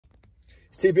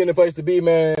It's TP in the place to be,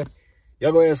 man.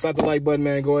 Y'all go ahead and slap the like button,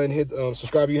 man. Go ahead and hit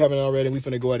subscribe if you haven't already. We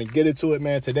finna go ahead and get into it,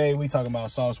 man. Today, we talking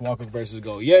about Sauce Walka versus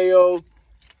Go Yayo.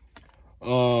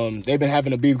 They've been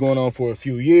having a beef going on for a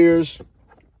few years.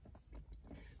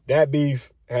 That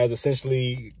beef has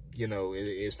essentially, you know,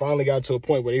 it's finally got to a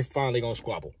point where they finally gonna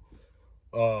squabble.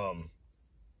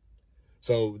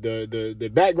 So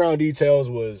the background details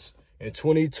was in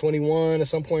 2021 at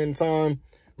some point in time,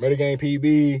 Murder Gang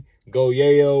PB, Go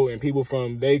Yayo, and people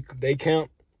from they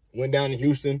camp went down to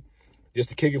Houston just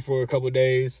to kick it for a couple of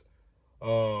days.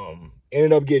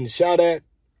 Ended up getting shot at,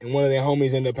 and one of their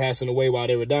homies ended up passing away while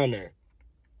they were down there.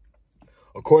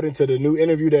 According to the new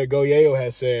interview that Go Yayo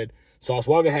had said, Sauce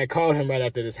Walka had called him right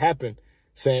after this happened,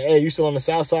 saying, "Hey, you still on the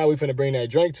south side? We finna bring that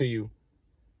drink to you."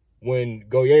 When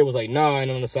Go Yayo was like, "Nah, I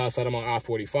ain't on the south side, I'm on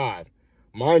I-45.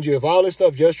 Mind you, if all this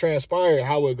stuff just transpired,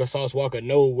 how would Sauce Walka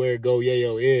know where Go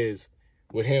Yayo is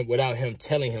without him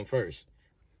telling him first?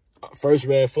 First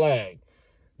red flag.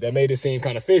 That made it seem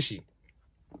kind of fishy.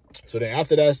 So then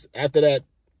after that,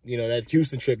 you know, that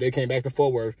Houston trip, they came back to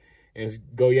Fort Worth, and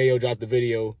Go Yayo dropped the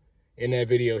video. In that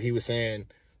video, he was saying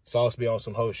Sauce be on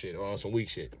some hoe shit or on some weak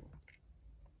shit.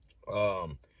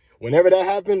 Whenever that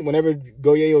happened, whenever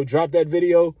Go Yayo dropped that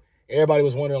video, everybody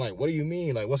was wondering, like, what do you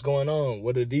mean? Like, what's going on?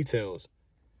 What are the details?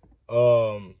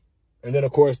 And then,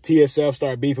 of course, TSF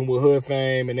started beefing with Hood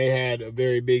Fame, and they had a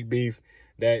very big beef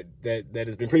that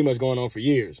has been pretty much going on for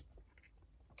years.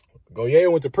 Go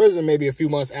Yayo went to prison maybe a few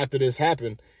months after this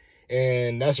happened,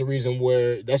 and that's the reason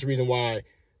why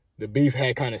the beef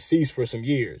had kind of ceased for some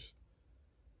years.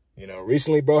 You know,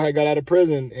 recently, bro had got out of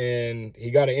prison, and he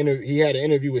had an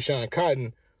interview with Sean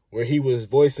Cotton where he was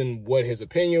voicing what his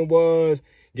opinion was,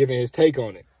 giving his take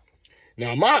on it.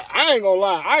 Now, I ain't gonna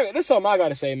lie, this is something I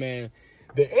gotta say, man.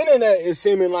 The internet is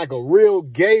seeming like a real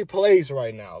gay place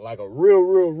right now, like a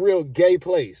real gay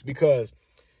place, because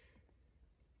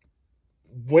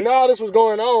when all this was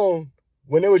going on,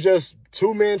 when it was just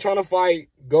two men trying to fight,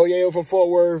 Go Yayo from Fort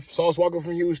Worth, Sauce Walka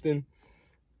from Houston,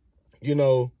 you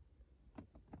know,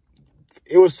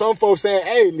 it was some folks saying,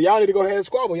 "Hey, y'all need to go ahead and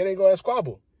squabble. Y'all need to go ahead and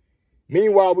squabble."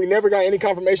 Meanwhile, we never got any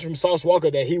confirmation from Sauce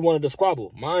Walka that he wanted to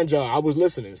squabble. Mind y'all, I was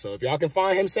listening. So if y'all can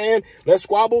find him saying, "Let's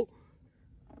squabble,"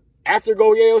 after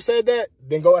Go Yayo said that,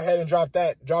 then go ahead and drop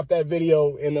that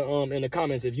video in the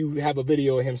comments if you have a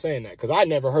video of him saying that. Because I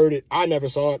never heard it. I never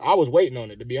saw it. I was waiting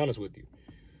on it, to be honest with you.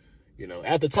 You know,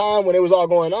 at the time when it was all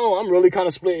going on, I'm really kind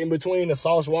of split in between a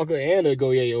Sauce Walka and a Go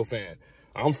Yayo fan.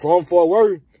 I'm from Fort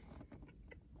Worth.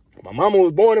 My mama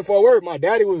was born in Fort Worth. My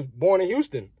daddy was born in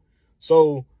Houston.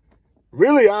 So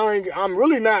really, I'm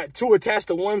really not too attached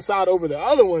to one side over the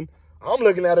other one. I'm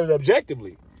looking at it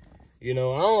objectively. You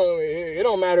know, it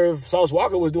don't matter if Sauce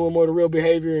Walka was doing more of the real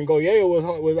behavior and Go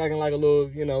Yayo was acting like a little,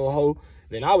 you know, a hoe.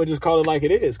 Then I would just call it like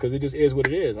it is, because it just is what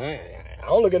it is. I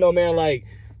don't look at no man like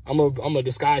I'm gonna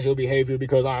disguise your behavior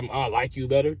because I like you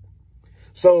better.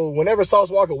 So whenever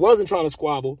Sauce Walka wasn't trying to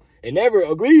squabble and never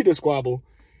agreed to squabble,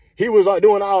 he was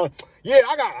doing yeah,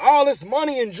 I got all this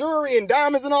money and jewelry and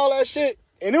diamonds and all that shit.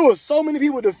 And there was so many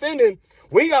people defending,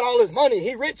 well, he got all this money,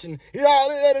 he rich, and he all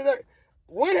that.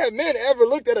 When have men ever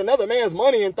looked at another man's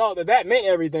money and thought that meant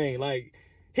everything? Like,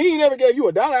 he ain't never gave you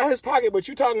 $1 out of his pocket, but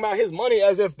you talking about his money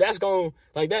as if that's going,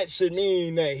 like, that should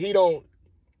mean that he don't,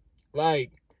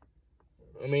 like,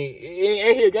 I mean,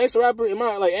 ain't he a gangster rapper?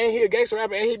 Ain't he a gangster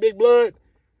rapper? Ain't he big blood?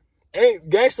 Ain't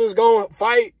gangsters gonna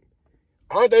fight?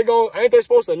 Ain't they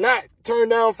supposed to not turn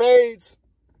down fades?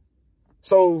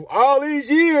 So all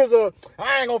these years of,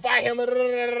 I ain't gonna fight him,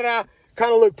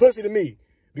 kind of look pussy to me.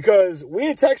 Because we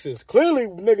in Texas, clearly,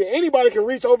 nigga, anybody can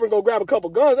reach over and go grab a couple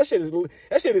guns. That shit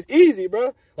is easy,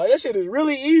 bro. Like, that shit is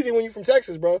really easy when you from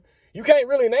Texas, bro. You can't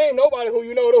really name nobody who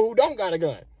you know who don't got a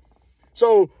gun.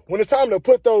 So when it's time to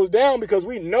put those down, because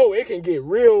we know it can get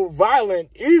real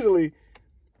violent easily,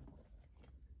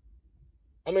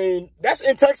 I mean, that's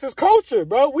in Texas culture,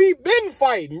 bro. We been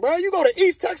fighting, bro. You go to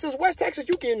East Texas, West Texas,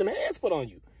 you getting them hands put on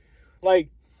you. Like,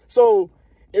 so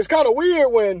it's kind of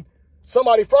weird when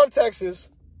somebody from Texas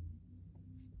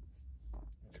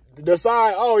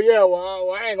decide, oh, yeah,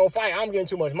 well, I ain't gonna fight. I'm getting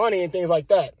too much money and things like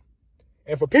that.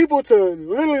 And for people to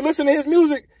literally listen to his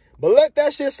music, but let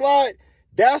that shit slide,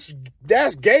 that's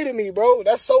gay to me, bro.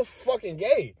 That's so fucking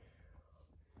gay.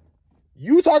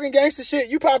 You talking gangster shit,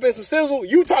 you popping some sizzle,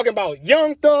 you talking about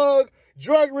Young Thug,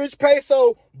 Drug Rich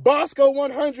Peso, Box Go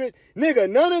 100, nigga,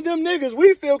 none of them niggas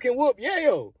we feel can whoop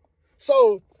Yayo.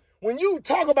 So when you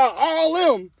talk about all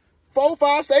them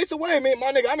 4-5 states away, man,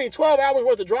 my nigga, I mean 12 hours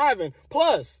worth of driving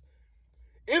plus,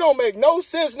 it don't make no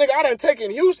sense, nigga. I done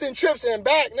taken Houston trips and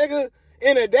back, nigga,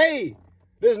 in a day.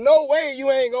 There's no way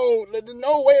you ain't gonna, there's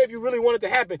no way if you really want it to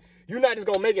happen, you're not just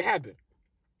gonna make it happen.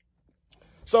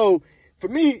 So, for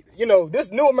me, you know,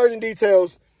 this new emerging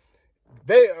details,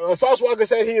 Sauce Walka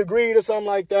said he agreed or something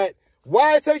like that.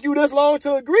 Why it take you this long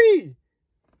to agree?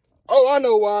 Oh, I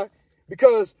know why.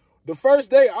 Because the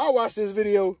first day I watched this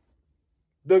video,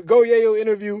 the Go Yayo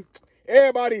interview,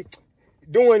 everybody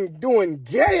doing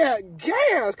gay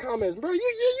ass comments, bro.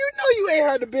 You know you ain't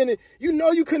had to been in, you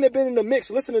know you couldn't have been in the mix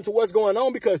listening to what's going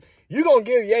on, because you gonna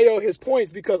give Yayo his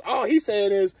points, because all he's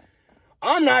saying is,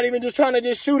 I'm not even just trying to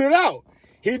just shoot it out.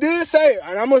 He did say it,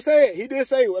 and I'm gonna say it. He did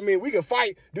say, I mean, we can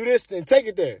fight, do this, and take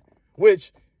it there.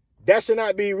 Which that should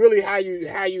not be really how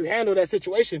you handle that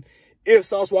situation. If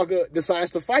Sauce Walka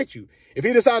decides to fight you, if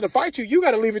he decides to fight you, you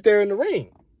got to leave it there in the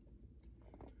ring.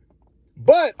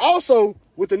 But also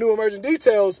with the new emerging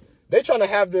details, they trying to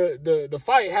have the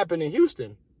fight happen in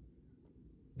Houston.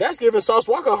 That's giving Sauce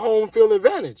Walka a home field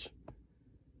advantage.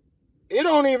 It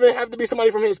don't even have to be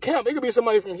somebody from his camp. It could be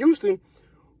somebody from Houston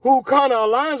who kind of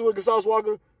aligns with Sauce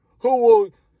Walka, who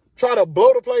will try to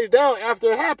blow the place down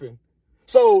after it happened.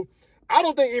 So I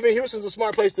don't think even Houston's a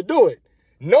smart place to do it.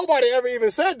 Nobody ever even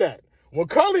said that. When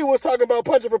Cully was talking about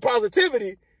punching for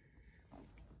positivity,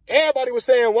 everybody was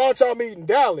saying, why don't y'all meet in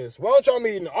Dallas? Why don't y'all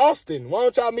meet in Austin? Why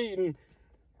don't y'all meet in...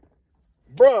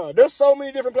 Bruh, there's so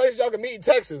many different places y'all can meet in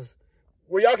Texas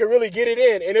where y'all can really get it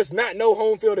in, and it's not no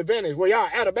home field advantage, where y'all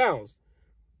out of bounds.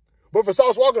 But for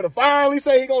Sauce Walka to finally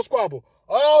say he gonna squabble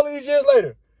all these years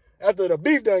later, after the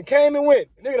beef done came and went,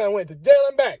 nigga done went to jail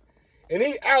and back, and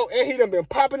he out and he done been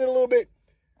popping it a little bit,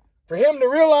 for him to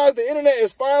realize the internet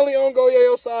is finally on Go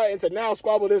Yayo's side and to now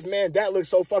squabble this man, that looks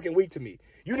so fucking weak to me.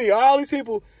 You need all these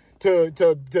people to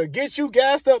get you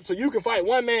gassed up so you can fight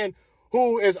one man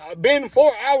who has been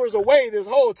 4 hours away this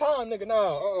whole time,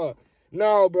 nigga.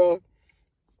 No, bro.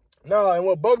 No, and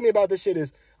what bugged me about this shit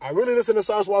is I really listen to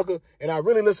Sauce Walka and I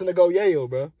really listen to Go Yayo,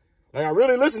 bro. Like, I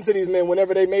really listen to these men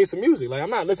whenever they made some music. Like, I'm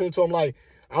not listening to them like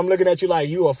I'm looking at you like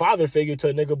you a father figure to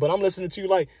a nigga, but I'm listening to you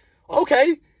like,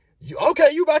 okay, you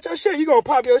about your shit. You gonna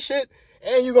pop your shit,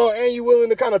 and you willing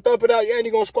to kind of thump it out, yeah, and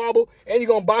you gonna squabble, and you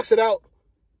gonna box it out.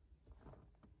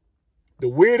 The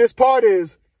weirdest part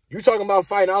is you talking about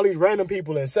fighting all these random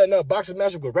people and setting up boxing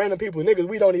matches with random people, niggas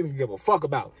we don't even give a fuck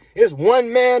about. It's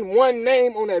one man, one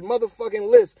name on that motherfucking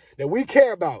list that we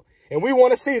care about, and we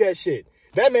want to see that shit.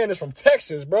 That man is from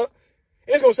Texas, bro.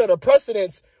 It's gonna set a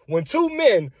precedence when two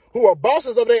men who are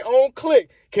bosses of their own clique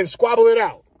can squabble it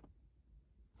out.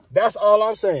 That's all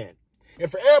I'm saying.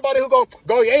 And for everybody who go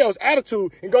Yayo's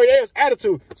attitude and Go Yayo's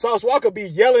attitude, Sauce Walka be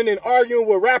yelling and arguing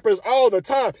with rappers all the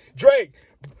time. Drake,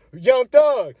 Young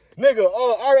Thug,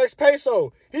 nigga, RX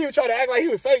Peso. He would try to act like he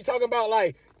was fake, talking about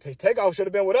like, Takeoff should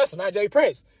have been with us and not Jay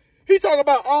Prince. He talking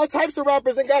about all types of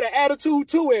rappers and got an attitude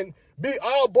too and be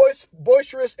all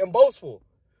boisterous and boastful.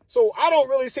 So I don't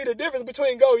really see the difference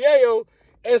between Go Yayo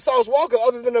and Sauce Walka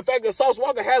other than the fact that Sauce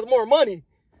Walka has more money.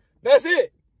 That's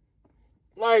it.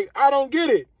 Like, I don't get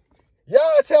it. Y'all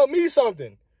tell me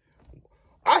something.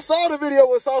 I saw the video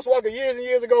with Sauce Walka years and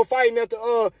years ago fighting at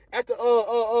the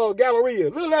Galleria.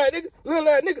 Little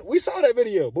ass nigga. We saw that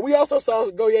video. But we also saw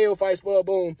Go Yayo fight Spud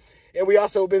Boom. And we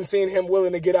also been seeing him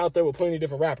willing to get out there with plenty of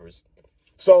different rappers.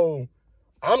 So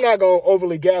I'm not going to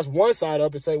overly gas one side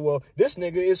up and say, well, this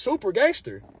nigga is super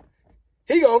gangster.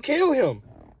 He going to kill him.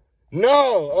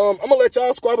 No, I'm going to let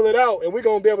y'all squabble it out, and we're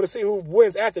going to be able to see who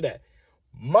wins after that.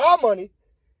 My money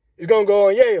is going to go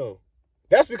on Yayo.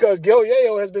 That's because Go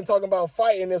Yayo has been talking about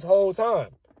fighting this whole time.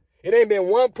 It ain't been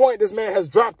one point this man has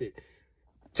dropped it.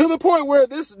 To the point where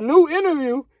this new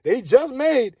interview that he just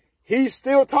made, he's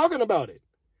still talking about it.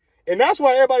 And that's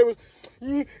why everybody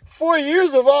was, 4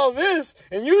 years of all this,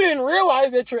 and you didn't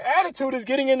realize that your attitude is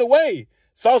getting in the way.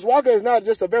 Sauce Walka is not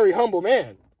just a very humble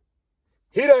man.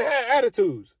 He done had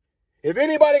attitudes. If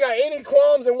anybody got any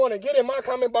qualms and want to get in my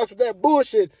comment box with that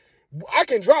bullshit, I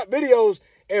can drop videos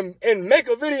and make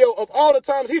a video of all the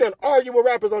times he done argue with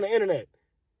rappers on the internet.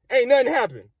 Ain't nothing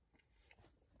happened.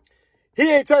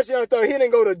 He ain't touched Young Thug. He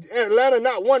didn't go to Atlanta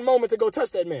not one moment to go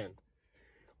touch that man.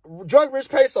 Drug Rich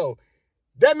Peso.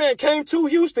 That man came to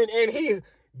Houston and he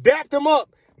dapped him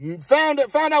up. Found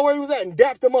out where he was at and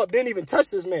dapped him up. Didn't even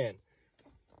touch this man.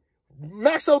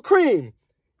 Maxo Cream.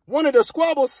 One of the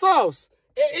squabble Sauce.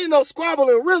 And ended up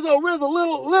squabbling Rizzo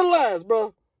little ass,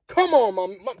 bro. Come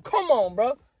on, come on,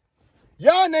 bro.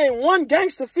 Y'all name one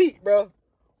gangster feat, bro.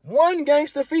 One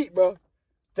gangster feat, bro.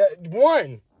 That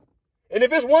one. And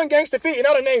if it's one gangster feat and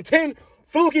I done named 10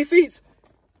 fluky feats,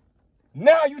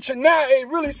 now it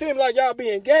really seems like y'all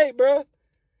being gay, bro.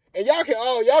 And y'all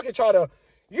can try to,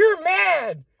 you're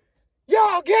mad.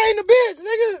 Y'all gay in the bitch,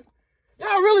 nigga.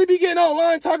 Y'all really be getting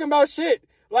online talking about shit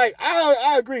Like,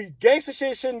 I agree, gangster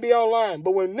shit shouldn't be online.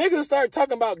 But when niggas start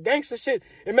talking about gangster shit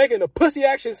and making the pussy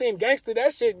action seem gangster,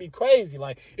 that shit be crazy.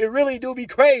 Like, it really do be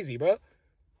crazy, bro.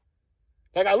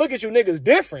 Like, I look at you niggas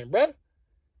different, bro.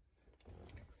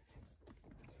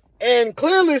 And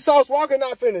clearly, Sauce Walka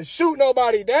not finna shoot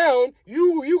nobody down.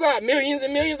 You got millions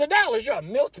and millions of dollars. You're a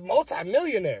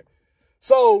multi-millionaire.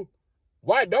 So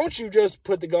why don't you just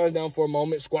put the guns down for a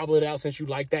moment, squabble it out since you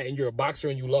like that and you're a boxer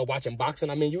and you love watching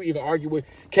boxing? I mean, you even argue with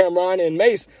Cameron and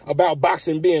Mace about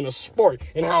boxing being a sport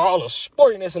and how all the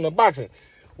sportiness in the boxing.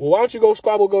 Well, why don't you go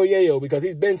squabble Go Yayo? Because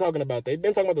he's been talking about that. He's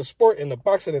been talking about the sport and the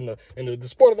boxing and the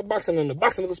sport of the boxing and the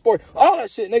boxing of the sport. All that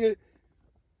shit, nigga.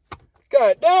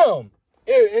 God damn.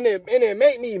 And it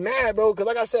made me mad, bro, because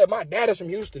like I said, my dad is from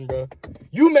Houston, bro.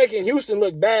 You making Houston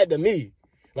look bad to me.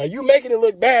 Like, you making it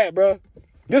look bad, bro.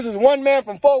 This is one man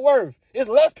from Fort Worth. It's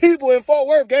less people in Fort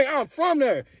Worth, gang. I'm from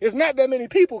there. It's not that many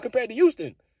people compared to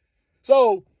Houston.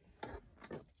 So,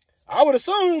 I would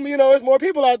assume, you know, there's more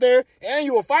people out there, and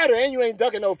you a fighter, and you ain't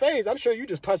ducking no phase. I'm sure you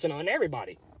just punching on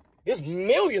everybody. It's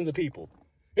millions of people.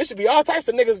 It should be all types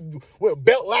of niggas with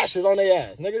belt lashes on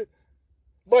their ass, nigga.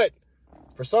 But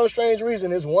for some strange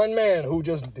reason, there's one man who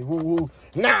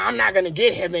nah, I'm not going to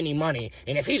get him any money.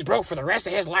 And if he's broke for the rest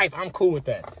of his life, I'm cool with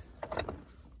that.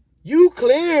 You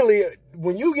clearly,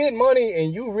 when you get money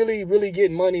and you really, really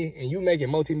get money and you making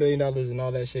multi-million dollars and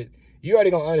all that shit, you already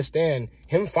going to understand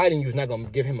him fighting you is not going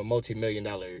to give him a multi-million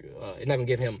dollar, it's not going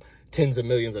to give him tens of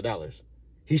millions of dollars.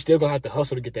 He's still going to have to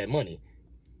hustle to get that money.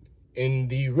 And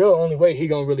the real only way he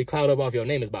going to really cloud up off your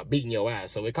name is by beating your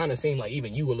ass. So it kind of seemed like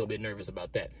even you were a little bit nervous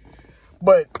about that.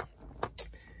 But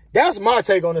that's my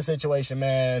take on the situation,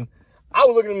 man. I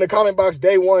was looking in the comment box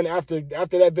day one after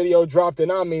that video dropped,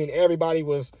 and I mean, everybody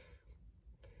was...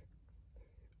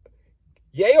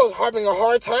 Yayo's having a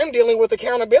hard time dealing with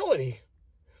accountability.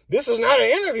 This is not an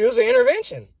interview, it's an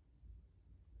intervention.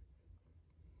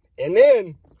 And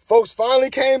then folks finally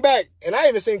came back, and I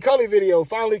even seen Cully video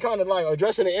finally kind of like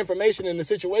addressing the information in the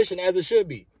situation as it should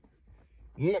be.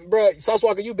 Bruh, Sauce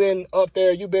Walka, you been up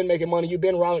there, you been making money, you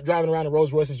been driving around in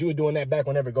Rolls Royces. You were doing that back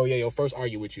whenever Go Yayo first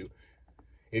argued with you.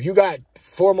 If you got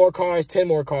 4 more cars, 10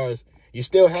 more cars, you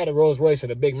still had a Rolls Royce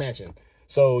and a big mansion.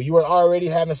 So you were already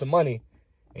having some money,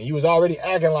 and you was already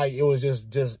acting like it was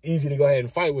just easy to go ahead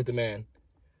and fight with the man.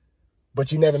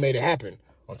 But you never made it happen.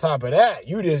 On top of that,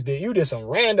 you did some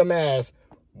random ass,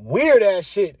 weird ass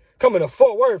shit coming to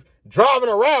Fort Worth, driving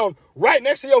around right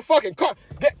next to your fucking car.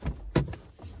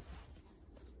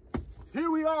 Here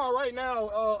we are right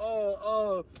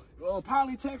now,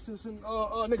 Poly, Texas, and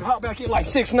nigga hop back in like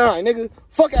 6'9", nigga.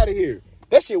 Fuck out of here.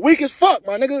 That shit weak as fuck,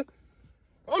 my nigga.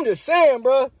 I'm just saying,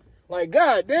 bro. Like,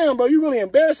 goddamn, bro, you really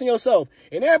embarrassing yourself.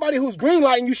 And everybody who's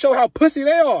greenlighting you show how pussy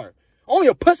they are. Only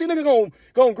a pussy nigga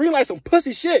gonna greenlight some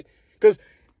pussy shit. Cause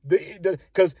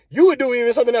you would do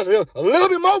even something else a little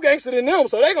bit more gangster than them.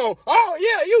 So they gonna, oh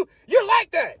yeah, you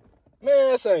like that.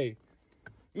 Man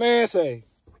say.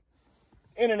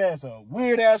 Internet's a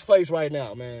weird-ass place right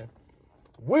now, man.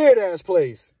 Weird-ass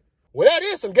place. Well, that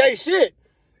is some gay shit.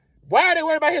 Why are they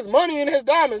worried about his money and his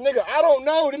diamonds, nigga? I don't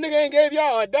know. The nigga ain't gave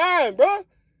y'all a dime, bro.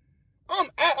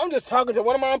 I'm just talking to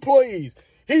one of my employees.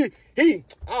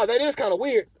 Oh, that is kind of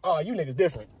weird. Oh, you niggas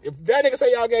different. If that nigga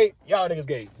say y'all gay, y'all niggas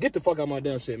gay. Get the fuck out of my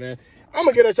damn shit, man. I'm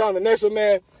gonna get at y'all on the next one,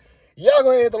 man. Y'all go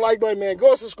ahead and hit the like button, man.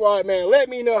 Go subscribe, man. Let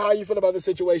me know how you feel about the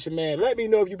situation, man. Let me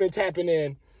know if you've been tapping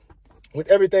in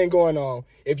with everything going on.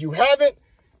 If you haven't,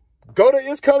 go to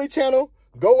It's Cully channel,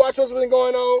 go watch what's been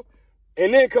going on,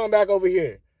 and then come back over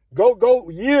here. Go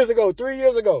years ago, 3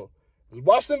 years ago.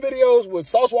 Watch some videos with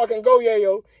Sauce Walka and Go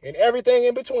Yayo and everything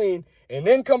in between, and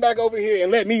then come back over here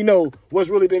and let me know what's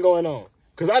really been going on.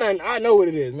 Because I know what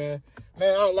it is, man.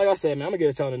 Man, like I said, man, I'm going to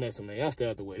get a ton of the next one, man. Y'all stay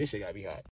out the way. This shit got to be hot.